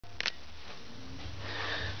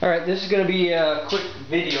Alright, this is going to be a quick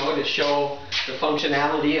video to show the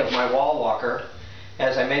functionality of my wall walker.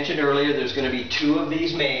 As I mentioned earlier, there's going to be two of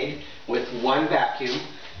these made with one vacuum.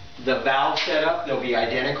 The valve setup, there'll be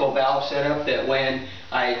identical valve setup that when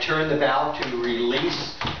I turn the valve to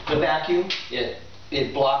release the vacuum,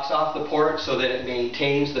 it blocks off the port so that it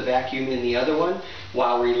maintains the vacuum in the other one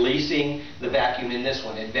while releasing the vacuum in this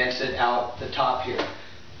one. It vents it out the top here.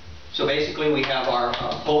 So basically we have our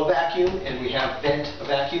pull vacuum and we have vent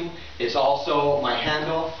vacuum. It's also my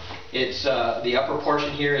handle. It's the upper portion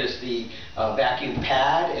here is the vacuum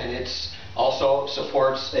pad, and it's also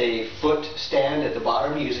supports a foot stand at the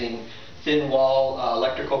bottom using thin wall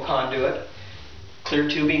electrical conduit. Clear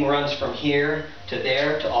tubing runs from here to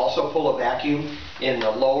there to also pull a vacuum in the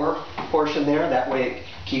lower portion there. That way it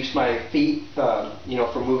keeps my feet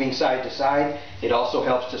from moving side to side. It also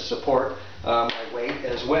helps to support my weight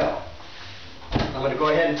as well. I'm going to go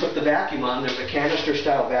ahead and put the vacuum on. There's a canister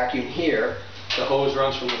style vacuum here. The hose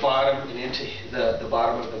runs from the bottom and into the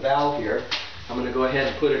bottom of the valve here. I'm going to go ahead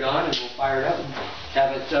and put it on and we'll fire it up and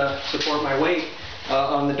have it support my weight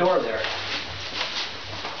on the door there.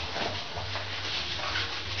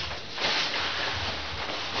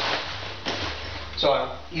 So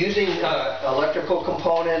I'm using electrical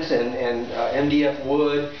components and MDF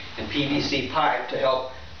wood and PVC pipe to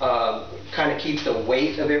help kind of keep the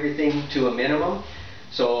weight of everything to a minimum.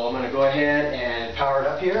 So I'm going to go ahead and power it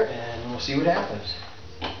up here and we'll see what happens.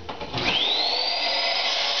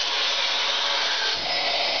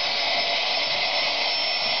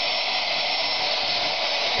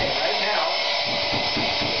 Okay, right now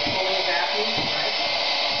it's pulling a vacuum, right?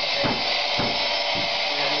 Okay.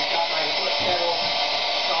 And it's got my foot pedal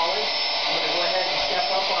solid. I'm going to go ahead and step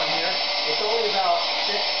up on here. It's only about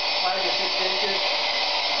 5 to 6 inches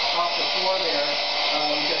off the floor there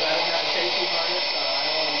because I don't have a safety harness. I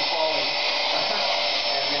don't want to be falling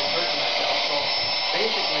and then hurting myself. So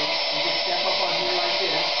basically, you can step up on here like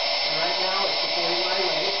this, and right now it's supporting my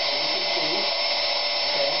weight, as you can see.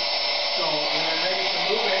 Okay. So when I'm ready to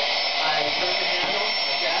move it, I turn the handle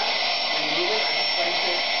like that, and move it. I can place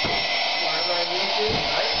it wherever I need to,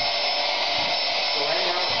 right? So right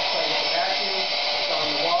now it's placed the vacuum, it's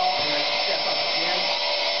on the wall, and I can step up again.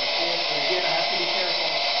 And again, I have to be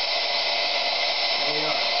careful. There we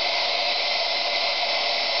are.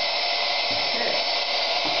 Okay.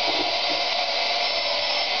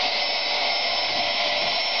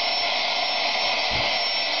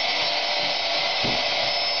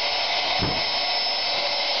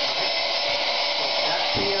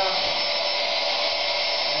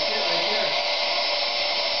 That's it right there.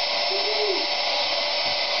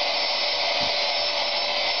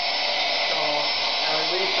 So I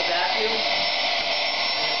release the vacuum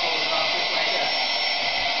and it pulls it off just like that.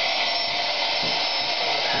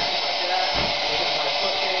 Pull the vacuum like that. This is my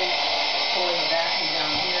foot thing. It's pulling the vacuum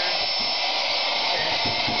down here. Okay.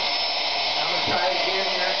 Now I'm going to try it again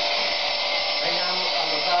here. Right now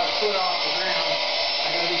I'm about a foot off the ground.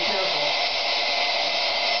 I got to be careful.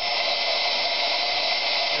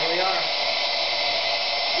 There we are.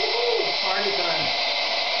 Woohoo! Party done.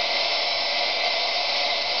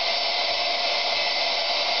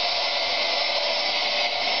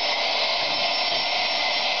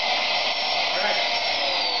 Alright.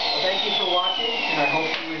 Well, thank you for watching, and I hope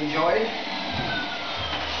you enjoyed.